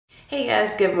Hey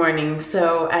guys, good morning.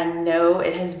 So I know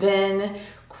it has been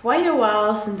quite a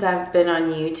while since I've been on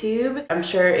YouTube. I'm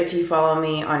sure if you follow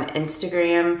me on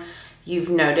Instagram, you've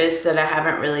noticed that I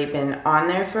haven't really been on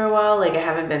there for a while. Like I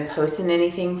haven't been posting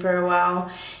anything for a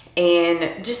while.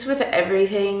 And just with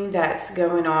everything that's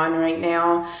going on right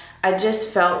now, I just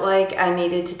felt like I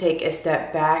needed to take a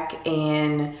step back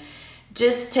and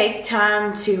just take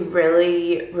time to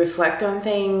really reflect on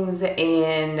things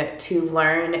and to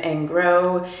learn and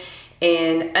grow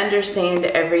and understand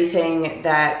everything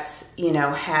that's,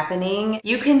 happening.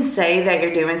 You can say that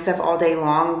you're doing stuff all day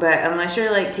long, but unless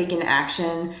you're like taking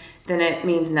action, then it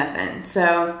means nothing.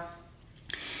 So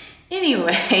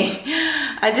anyway,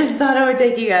 I just thought I would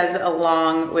take you guys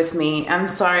along with me. I'm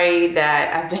sorry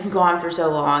that I've been gone for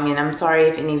so long, and I'm sorry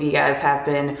if any of you guys have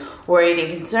been worried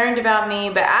and concerned about me,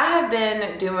 but I have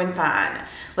been doing fine.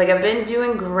 Like I've been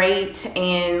doing great,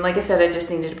 and like I said, I just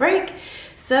needed a break.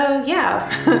 So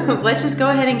yeah, let's just go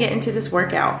ahead and get into this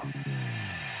workout.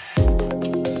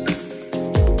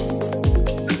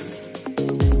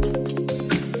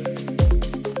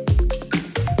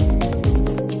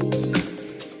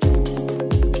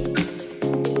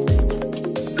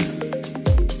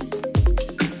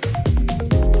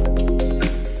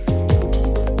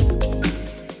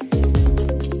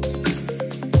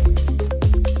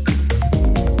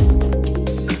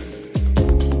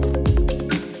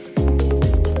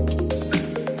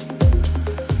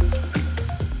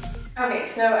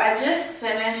 So I just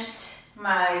finished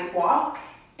my walk,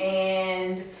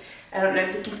 and I don't know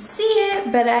if you can see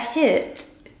it, but I hit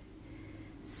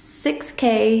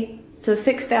 6K, so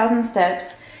 6,000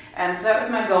 steps. So that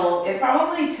was my goal. It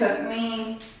probably took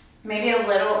me maybe a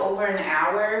little over an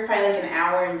hour, probably like an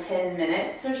hour and 10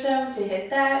 minutes or so to hit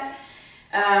that.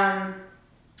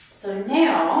 So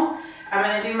now I'm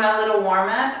gonna do my little warm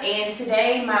up, and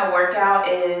today my workout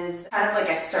is kind of like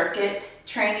a circuit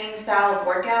training style of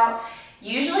workout.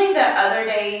 Usually the other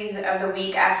days of the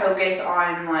week I focus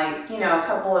on like, a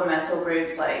couple of muscle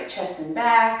groups like chest and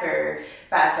back or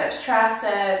biceps,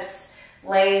 triceps,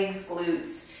 legs,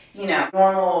 glutes,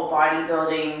 normal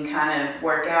bodybuilding kind of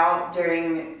workout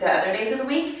during the other days of the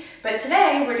week. But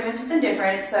today we're doing something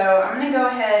different. So I'm gonna go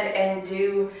ahead and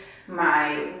do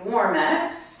my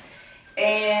warm-ups.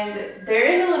 And there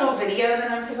is a little video that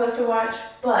I'm supposed to watch,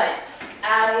 but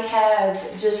I have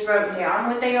just wrote down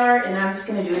what they are, and I'm just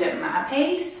going to do it at my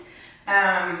pace.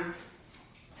 And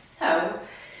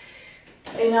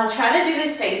I'll try to do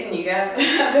this facing you guys.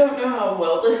 I don't know how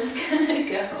well this is going to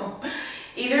go.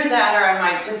 Either that or I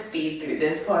might just speed through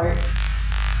this part.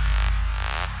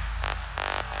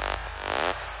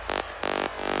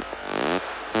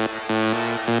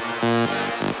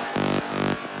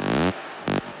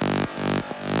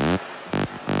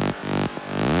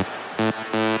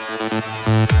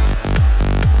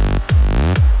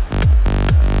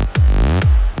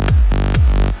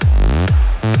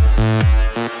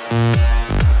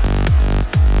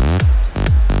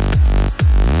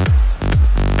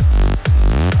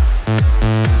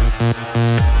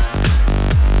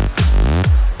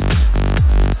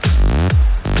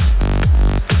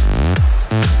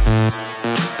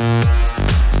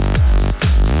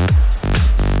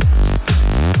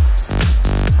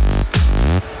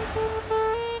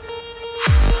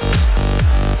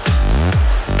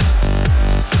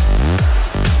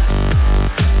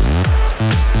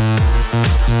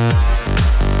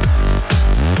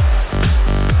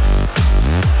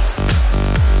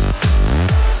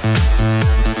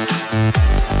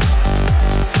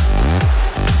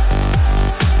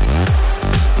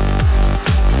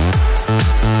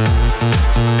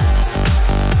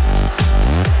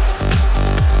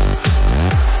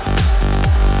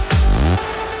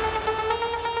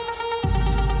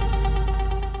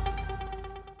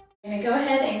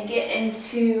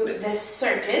 Into this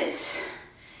circuit,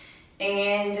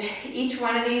 and each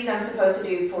one of these I'm supposed to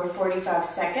do for 45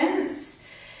 seconds.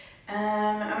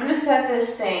 I'm going to set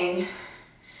this thing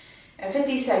at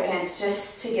 50 seconds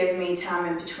just to give me time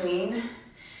in between.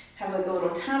 Have like a little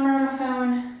timer on my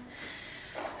phone.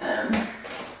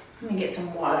 Let me get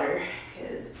some water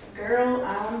because girl,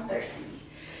 I'm thirsty.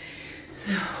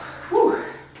 So, whew.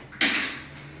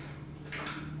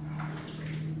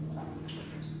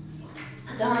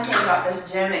 The only thing about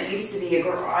this gym, it used to be a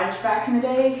garage back in the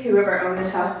day, whoever owned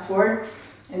this house before,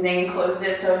 and they enclosed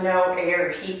it so no air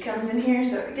or heat comes in here,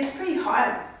 so it gets pretty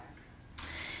hot.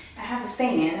 I have a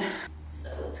fan,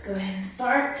 so let's go ahead and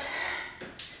start.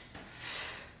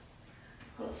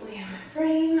 Hopefully I'm in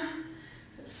frame.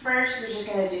 But first, we're just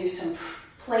gonna do some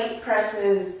plate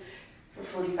presses for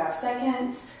 45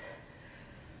 seconds.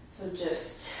 So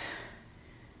just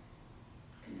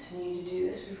Continue to do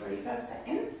this for 45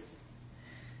 seconds.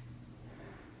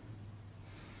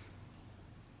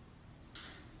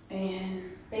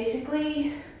 And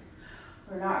basically,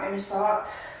 we're not going to stop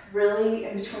really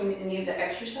in between any of the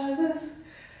exercises,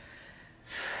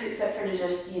 except for to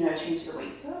just, you know, change the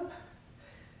weights up.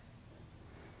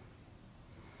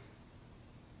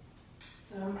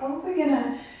 So I'm probably going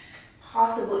to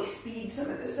possibly speed some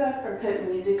of this up or put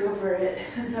music over it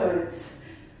so it's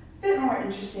a bit more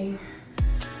interesting.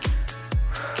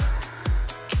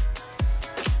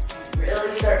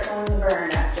 Really start feeling the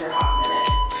burn after a hot minute.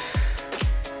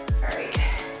 All right.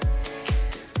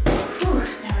 Whew.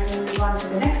 Now we're going to move on to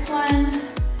the next one,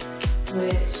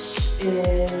 which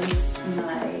is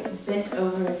my bent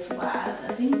over flats,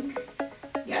 I think.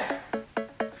 Yeah.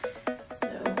 So,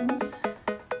 let me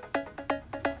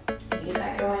get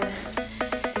that going.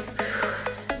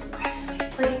 Grab some of these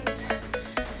plates.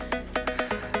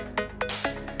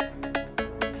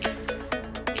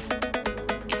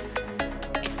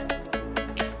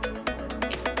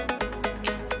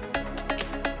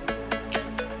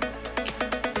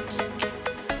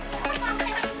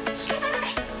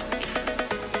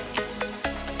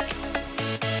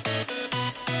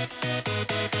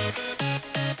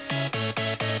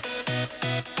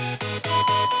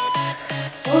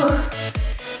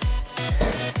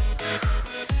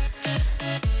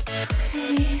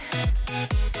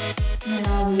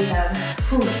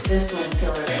 This one's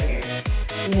killer right here.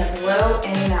 We have low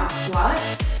in and out squats.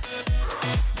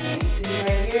 And this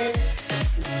right here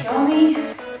can kill me,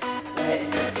 but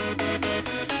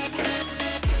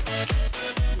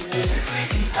those are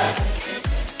 45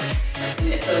 seconds. And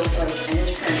it feels like an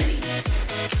eternity.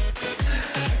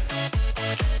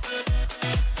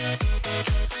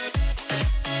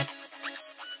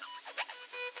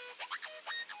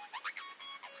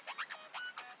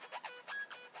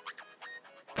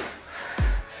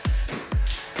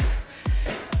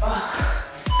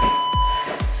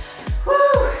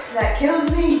 That kills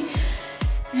me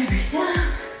every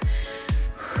time.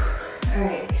 All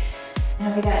right,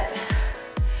 now we got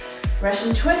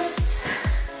Russian twists.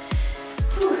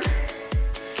 Whew.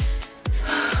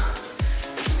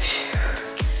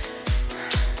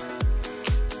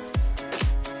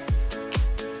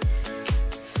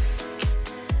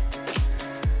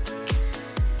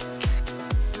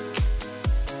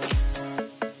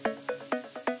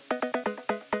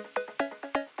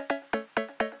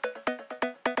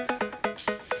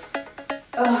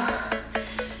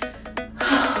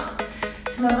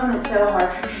 Some of them it's so hard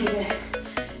for me to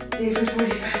do for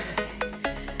 45 seconds.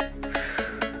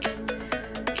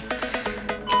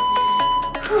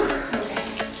 Okay.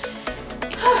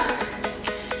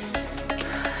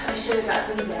 I should have got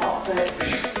these out, but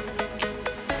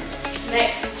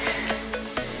next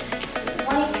is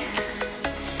plank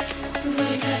for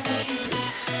 45 seconds.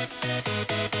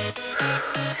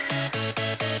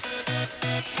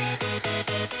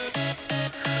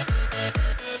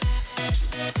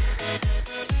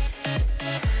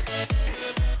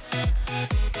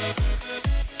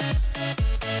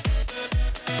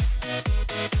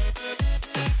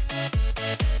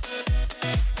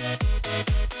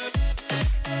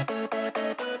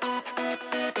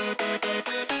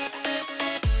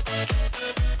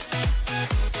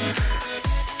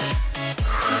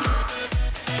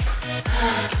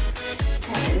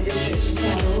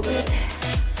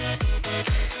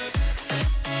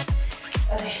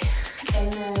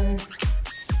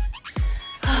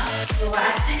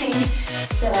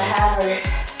 That I have are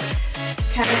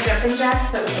kind of jumping jacks,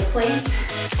 but with a plate.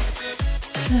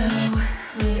 So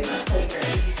let me get my plate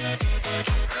ready.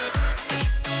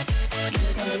 I'm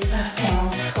just gonna do 5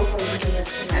 pounds. Hopefully this isn't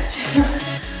too much.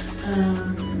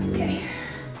 Okay.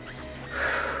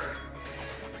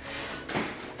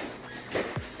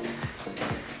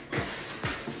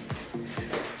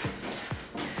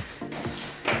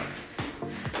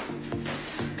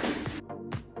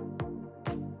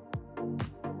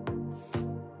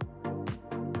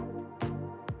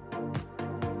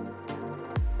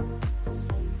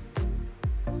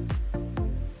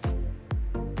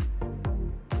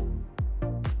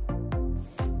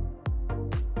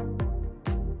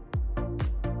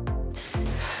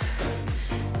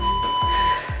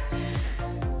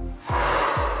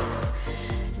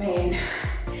 Man,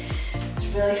 it's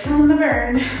really feeling the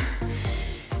burn.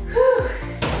 Whew.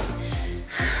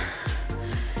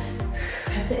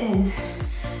 At the end.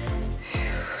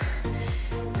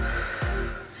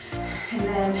 And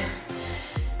then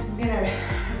I'm gonna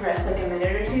rest like a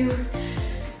minute or two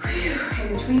in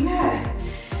between that,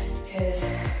 because,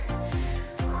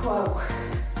 whoa,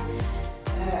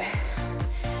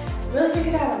 really took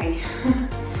it out of me.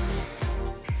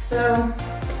 So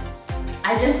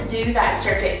I just do that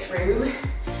circuit through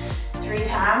 3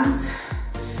 times.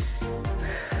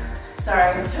 Sorry,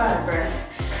 I'm so out of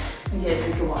breath. I need a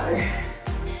drink of water.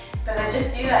 But I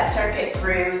just do that circuit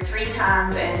through 3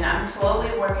 times, and I'm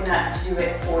slowly working up to do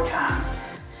it 4 times.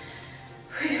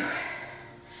 Whew.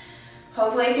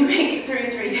 Hopefully I can make it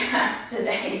through 3 times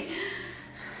today.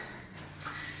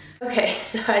 Okay,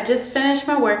 so I just finished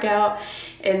my workout,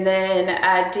 and then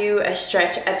I do a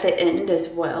stretch at the end as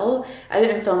well. I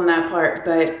didn't film that part,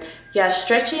 but yeah,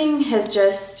 stretching has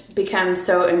just become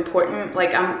so important.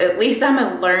 Like at least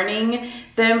I'm learning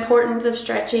the importance of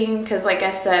stretching, because like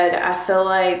I said, I feel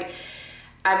like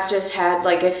I've just had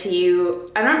like a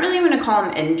few, I don't really want to call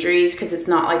them injuries because it's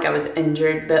not like I was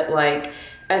injured, but like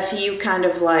a few kind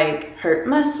of like hurt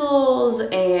muscles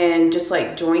and just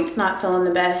like joints not feeling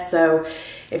the best. So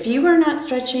if you are not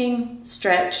stretching,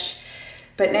 stretch.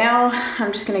 But now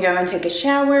I'm just gonna go and take a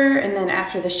shower, and then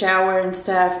after the shower and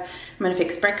stuff, I'm gonna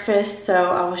fix breakfast.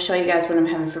 So I will show you guys what I'm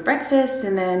having for breakfast,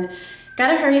 and then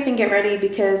gotta hurry up and get ready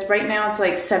because right now it's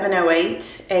like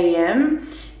 7:08 a.m.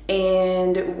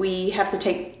 and we have to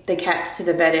take the cats to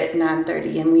the vet at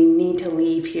 9:30, and we need to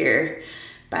leave here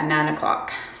by 9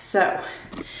 o'clock. So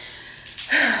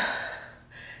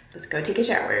let's go take a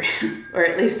shower, or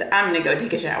at least I'm gonna go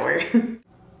take a shower.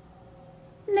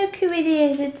 Look who it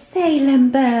is, it's Salem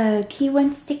Bug. He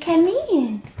wants to come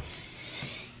in.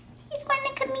 He's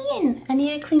wanting to come in. I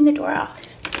need to clean the door off.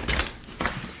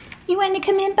 You want to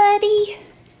come in, buddy?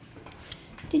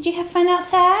 Did you have fun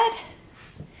outside?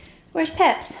 Where's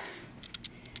Peps?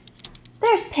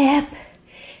 There's Pep.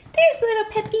 There's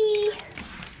little Peppy.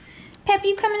 Pep,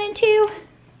 you coming in too?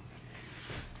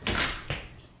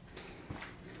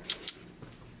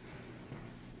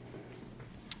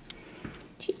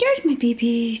 There's my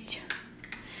babies.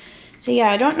 So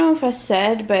yeah, I don't know if I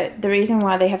said, but the reason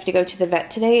why they have to go to the vet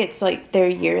today, it's like their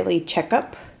yearly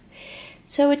checkup.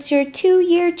 So it's your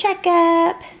 2-year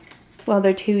checkup. Well,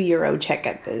 their €2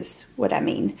 checkup is what I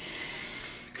mean.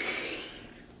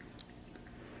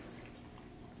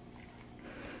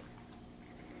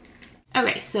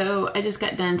 Okay, so I just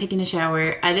got done taking a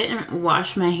shower. I didn't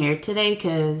wash my hair today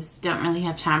because don't really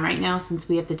have time right now since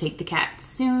we have to take the cat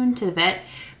soon to the vet.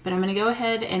 But I'm gonna go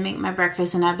ahead and make my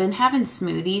breakfast, and I've been having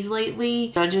smoothies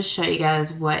lately. I'll just show you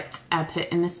guys what I put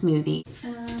in my smoothie.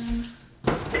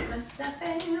 Put my stuff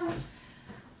out.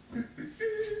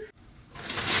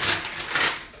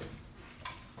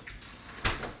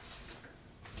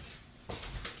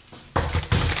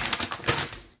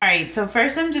 All right, so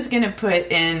first I'm just gonna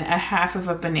put in a half of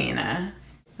a banana.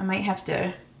 I might have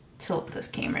to tilt this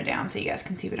camera down so you guys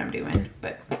can see what I'm doing,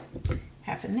 but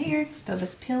half in there, throw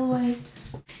this peel away.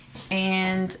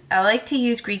 And I like to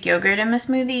use Greek yogurt in my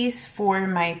smoothies for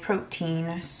my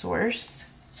protein source.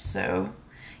 So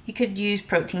you could use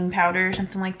protein powder or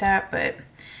something like that, but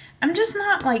I'm just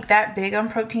not like that big on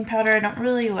protein powder. I don't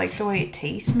really like the way it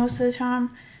tastes most of the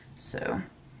time. So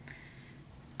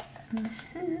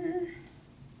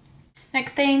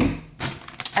next thing,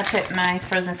 I put my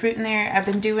frozen fruit in there. I've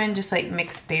been doing just like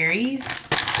mixed berries.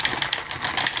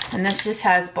 And this just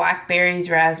has blackberries,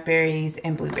 raspberries,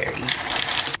 and blueberries.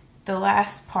 The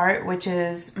last part, which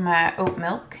is my oat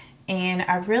milk. And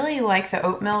I really like the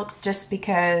oat milk just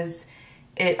because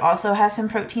it also has some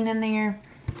protein in there.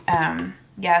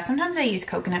 Yeah, sometimes I use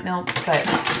coconut milk, but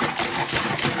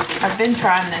I've been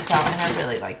trying this out and I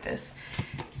really like this.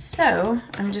 So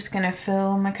I'm just gonna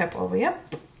fill my cup all the way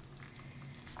up.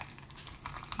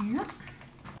 Yep.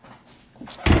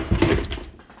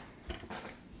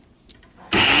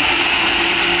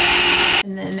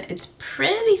 And then it's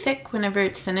pretty thick whenever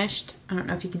it's finished. I don't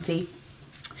know if you can see,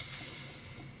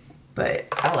 but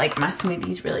I like my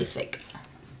smoothies really thick.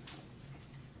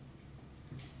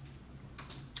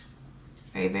 It's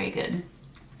very, very good.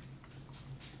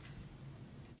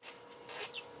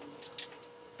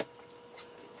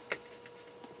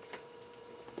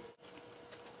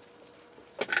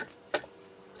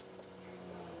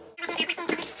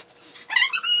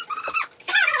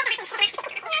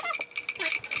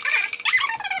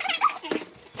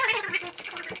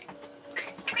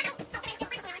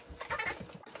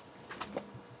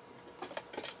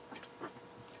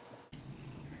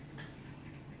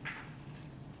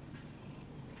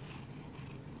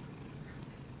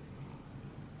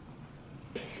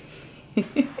 She's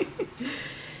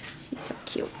so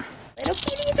cute. Little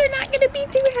kitties are not going to be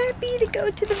too happy to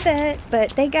go to the vet,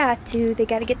 but they got to. They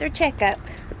got to get their checkup.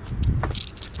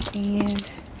 And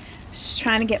just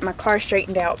trying to get my car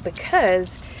straightened out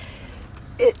because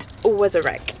it was a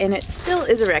wreck. And it still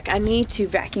is a wreck. I need to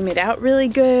vacuum it out really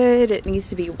good. It needs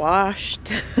to be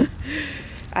washed.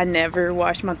 I never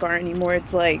wash my car anymore.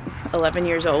 It's like 11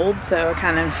 years old, so I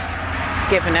kind of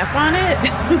given up on it.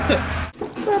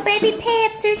 Little baby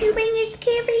Peps, are you in your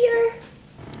carrier?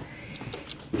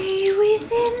 There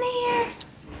was in there.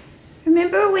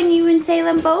 Remember when you and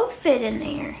Salem both fit in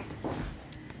there?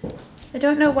 I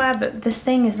don't know why, but this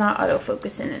thing is not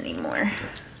autofocusing anymore.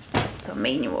 It's a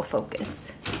manual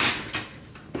focus.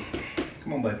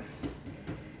 Come on, bud.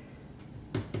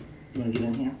 You want to get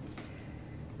in here?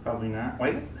 Probably not.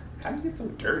 Wait, how did you get so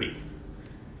dirty?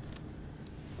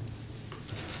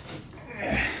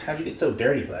 How'd you get so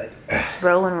dirty, bud?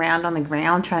 Rolling around on the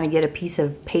ground trying to get a piece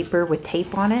of paper with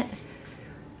tape on it.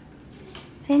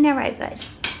 Saying that right, bud?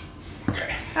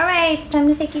 Okay. All right, it's time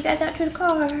to take you guys out to the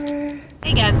car.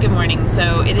 Hey guys, good morning.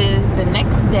 So it is the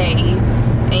next day,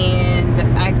 and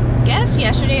I guess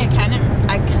yesterday I kind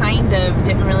of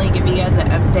didn't really give you guys an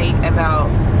update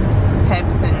about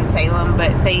Peps and Salem,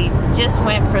 but they just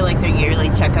went for like their yearly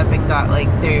checkup and got like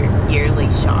their yearly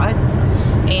shots,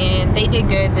 and they did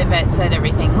good. The vet said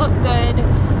everything looked good.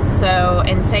 So,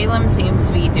 and Salem seems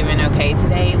to be doing okay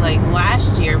today. Like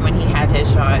last year when he had his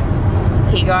shots,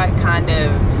 he got kind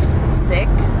of sick.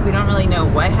 We don't really know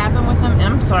what happened with him. And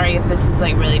I'm sorry if this is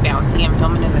like really bouncy. I'm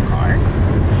filming in the car.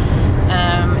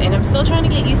 And I'm still trying to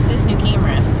get used to this new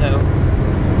camera. So,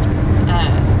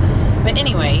 but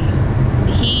anyway,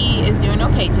 he is doing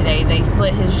okay today. They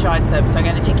split his shots up, so I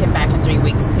got to take him back in 3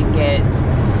 weeks to get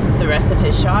the rest of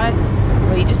his shots.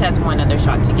 Well, he just has one other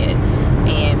shot to get.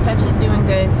 And Peps is doing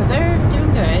good, so they're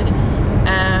doing good.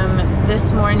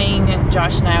 This morning,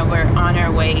 Josh and I were on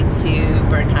our way to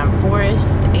Bernheim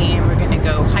Forest, and we're gonna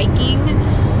go hiking.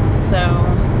 So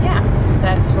yeah,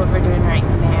 that's what we're doing right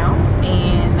now,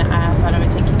 and I thought I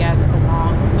would take you guys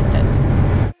along with us.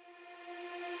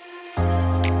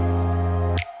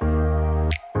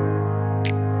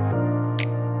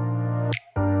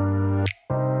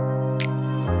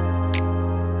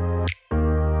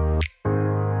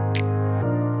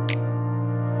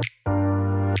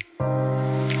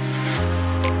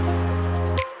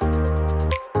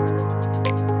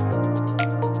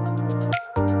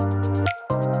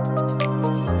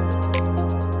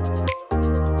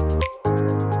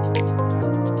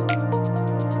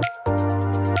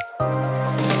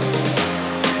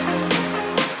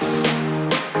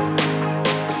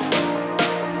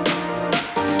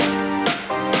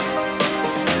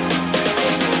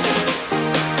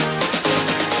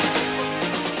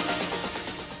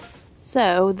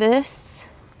 So this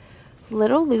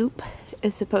little loop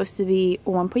is supposed to be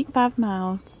 1.5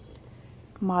 miles,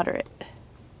 moderate.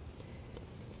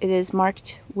 It is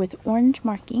marked with orange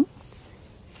markings.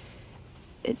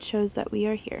 It shows that we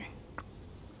are here.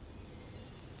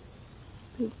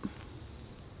 Boop.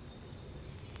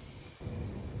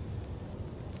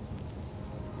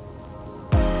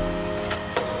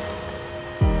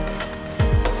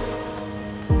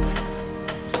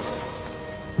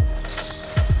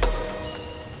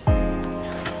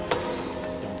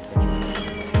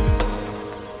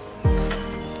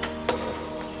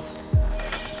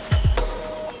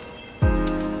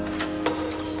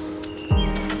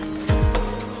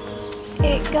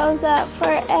 It goes up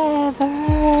forever.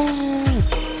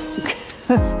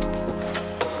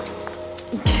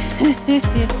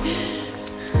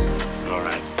 All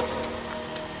right.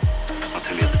 I'll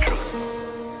tell you the truth.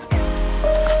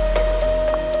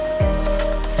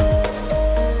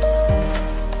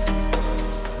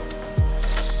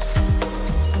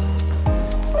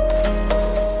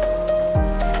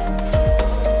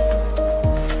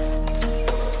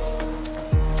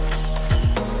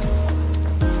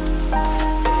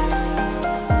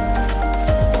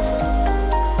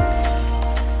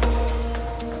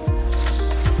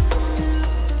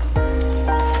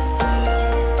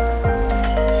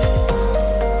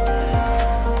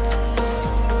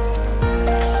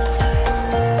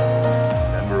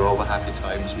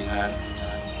 Times we had.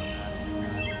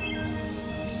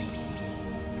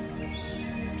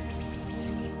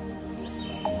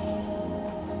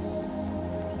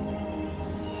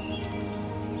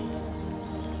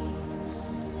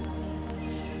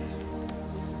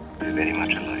 We're very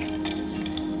much alike.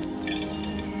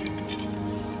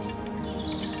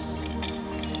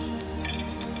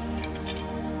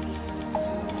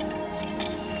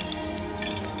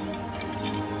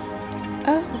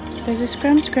 Oh, there's a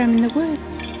scrum in the woods.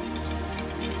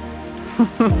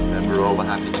 Remember all the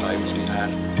happy times we had?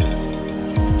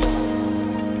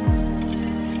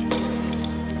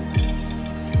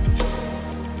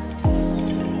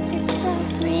 It's so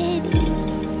pretty.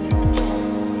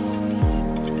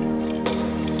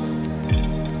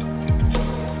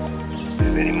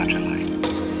 We're very much alike.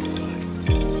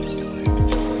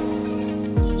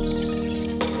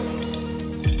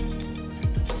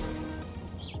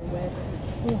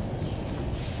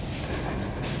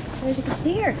 there's a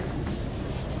deer.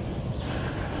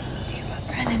 Deer went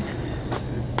running.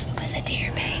 Was a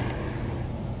deer, babe.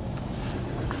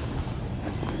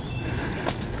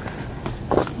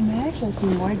 You might actually see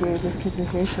more deer just because we're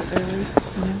here so early,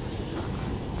 you know?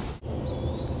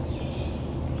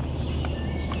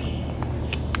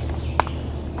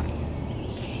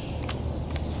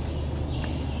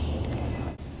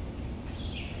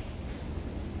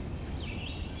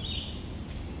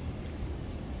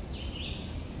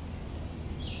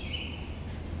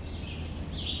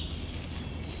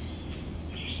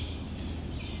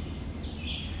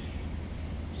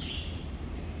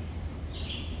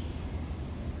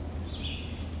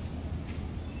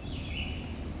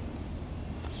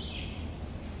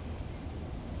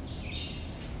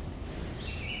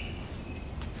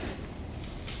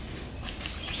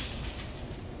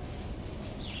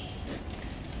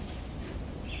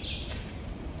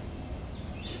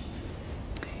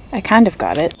 I kind of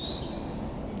got it.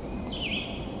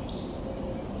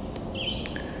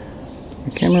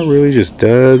 The camera really just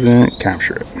doesn't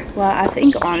capture it. Well, I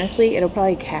think honestly it'll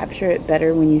probably capture it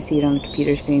better when you see it on the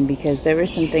computer screen, because there were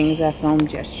some things I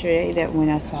filmed yesterday that when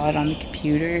I saw it on the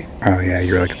computer. Oh yeah,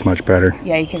 you're like, it's much better.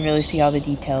 Yeah, you can really see all the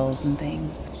details and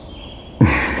things.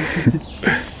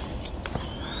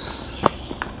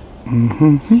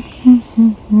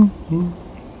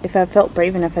 If I felt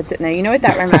brave enough, I'd sit in there. You know what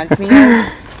that reminds me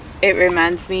of? It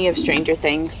reminds me of Stranger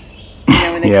Things. You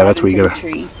know, when they Yeah, that's where you the gotta.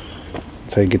 tree.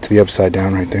 That's how you get to the upside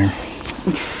down right there.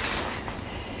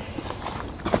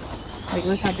 Like,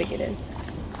 look how big it is.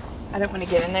 I don't want to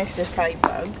get in there because there's probably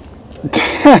bugs.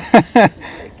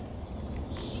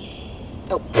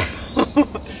 Oh.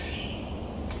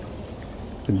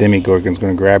 The Demogorgon's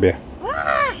gonna grab you.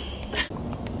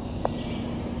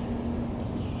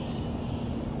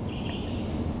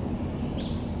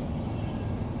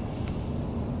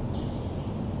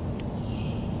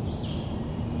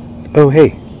 Oh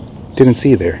hey, didn't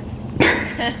see you there.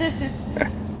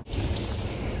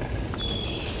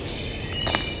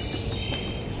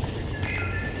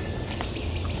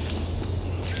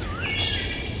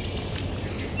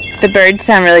 The birds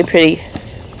sound really pretty.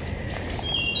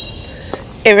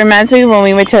 It reminds me of when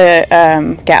we went to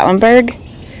Gatlinburg,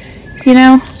 you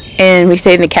know, and we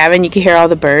stayed in the cabin. You could hear all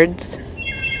the birds.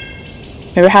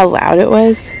 Remember how loud it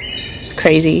was? It's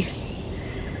crazy.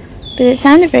 But it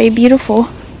sounded very beautiful.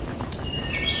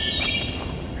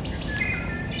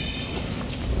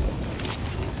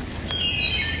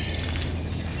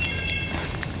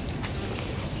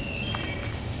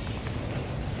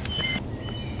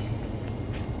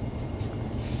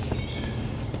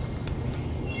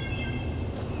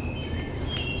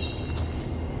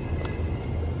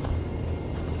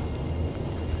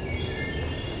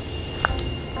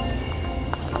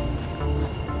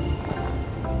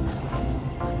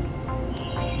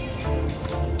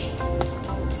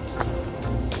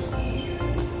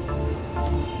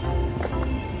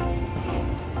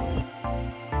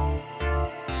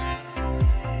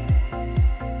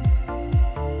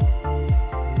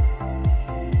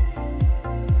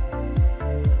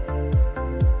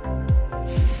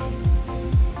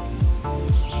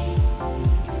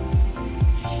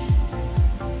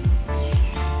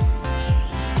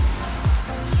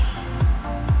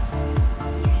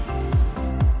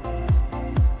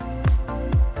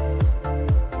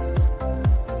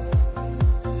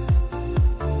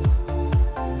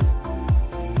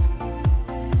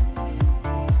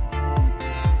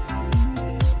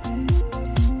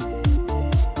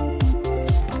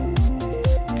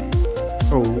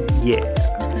 Oh yeah.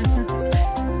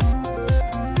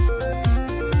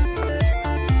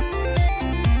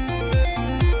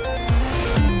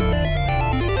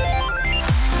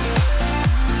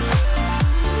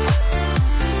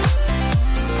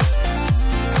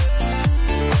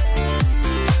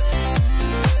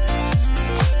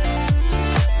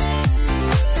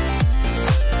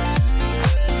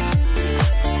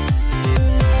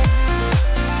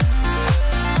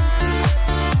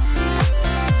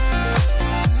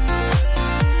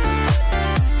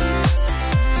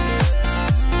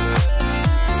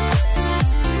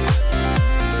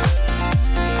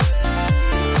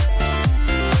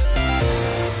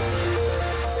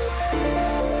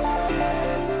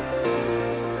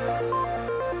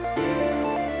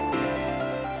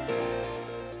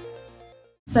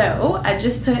 So I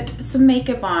just put some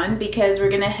makeup on because we're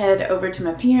gonna head over to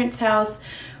my parents' house.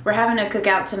 We're having a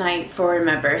cookout tonight for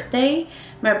my birthday.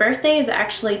 My birthday is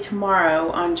actually tomorrow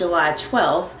on July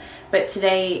 12th, but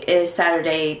today is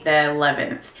Saturday the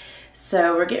 11th.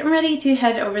 So we're getting ready to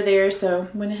head over there. So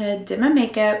I went ahead, did my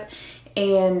makeup,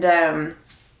 and on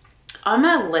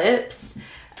my lips,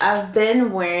 I've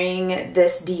been wearing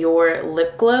this Dior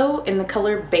lip glow in the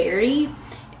color Berry,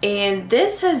 and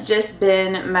this has just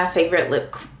been my favorite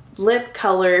lip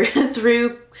color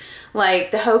through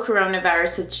like the whole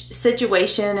coronavirus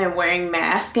situation and wearing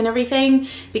masks and everything,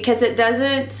 because it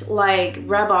doesn't like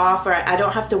rub off, or I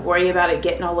don't have to worry about it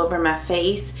getting all over my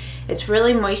face. It's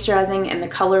really moisturizing and the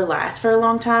color lasts for a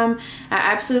long time. I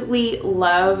absolutely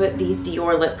love these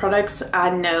Dior lip products. I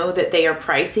know that they are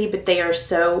pricey, but they are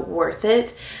so worth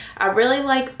it. I really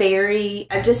like Berry.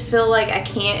 I just feel like I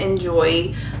can't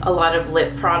enjoy a lot of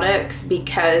lip products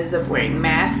because of wearing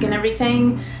masks and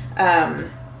everything.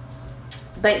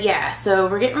 But yeah, so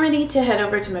we're getting ready to head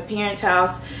over to my parents'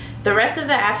 house. The rest of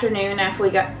the afternoon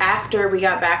after we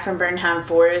got back from Bernheim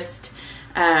Forest,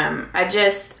 I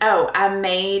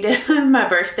made my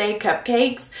birthday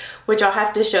cupcakes, which I'll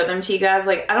have to show them to you guys.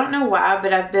 Like, I don't know why,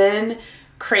 but I've been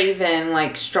craving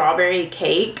like strawberry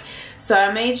cake. So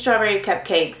I made strawberry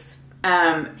cupcakes.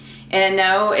 And I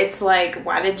know it's like,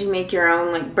 why did you make your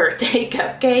own like birthday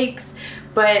cupcakes?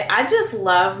 But I just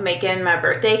love making my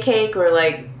birthday cake, or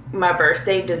like my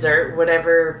birthday dessert,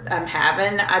 whatever I'm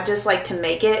having. I just like to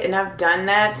make it, and I've done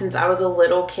that since I was a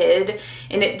little kid,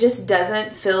 and it just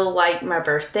doesn't feel like my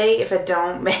birthday if I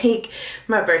don't make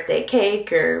my birthday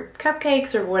cake or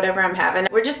cupcakes or whatever I'm having.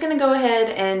 We're just gonna go ahead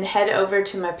and head over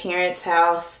to my parents'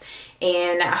 house,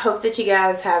 and I hope that you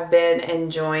guys have been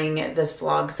enjoying this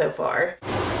vlog so far.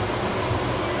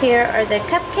 Here are the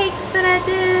cupcakes that I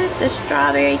did, the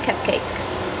strawberry cupcakes.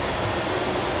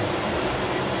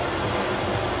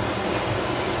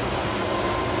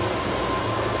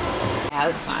 Yeah,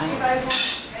 that's fine.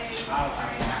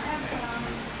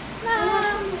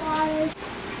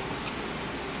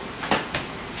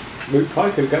 We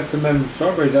probably could have got some of them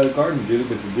strawberries out of the garden, Julie,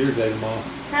 but the deers ate them all.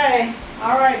 Okay,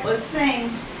 all right, let's sing.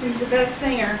 Who's the best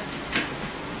singer?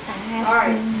 All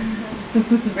right,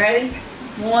 ready?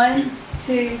 1,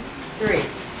 2, 3.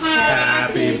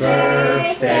 Happy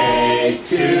birthday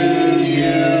to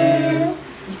you.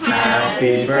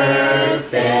 Happy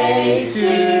birthday to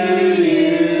you.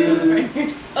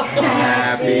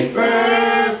 Happy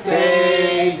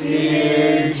birthday,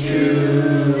 dear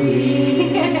Julie.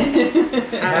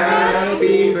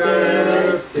 Happy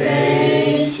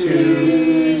birthday to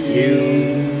you.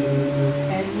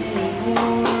 And many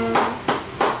more.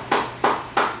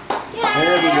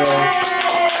 There we go.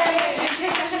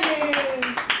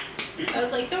 I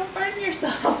was like, don't burn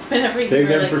yourself whenever you Save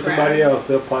them really for somebody else.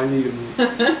 They'll probably need them.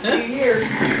 2 years.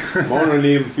 Mona will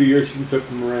need them a few years. She can flip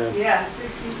them around. Yeah,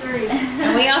 63.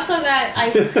 And we also got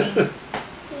ice cream.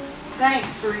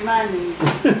 Thanks for reminding me.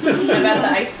 About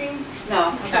the ice cream?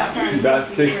 No, about turning About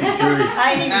 63.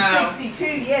 I ain't even Oh. 62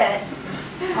 yet.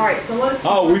 All right, so let's.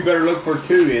 Oh, we better look for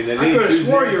 2 then. They I need could have 2s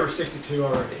swore in. you were 62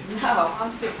 already. No,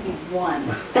 I'm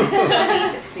 61. She'll be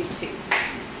 62.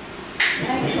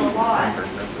 Thanks a lot.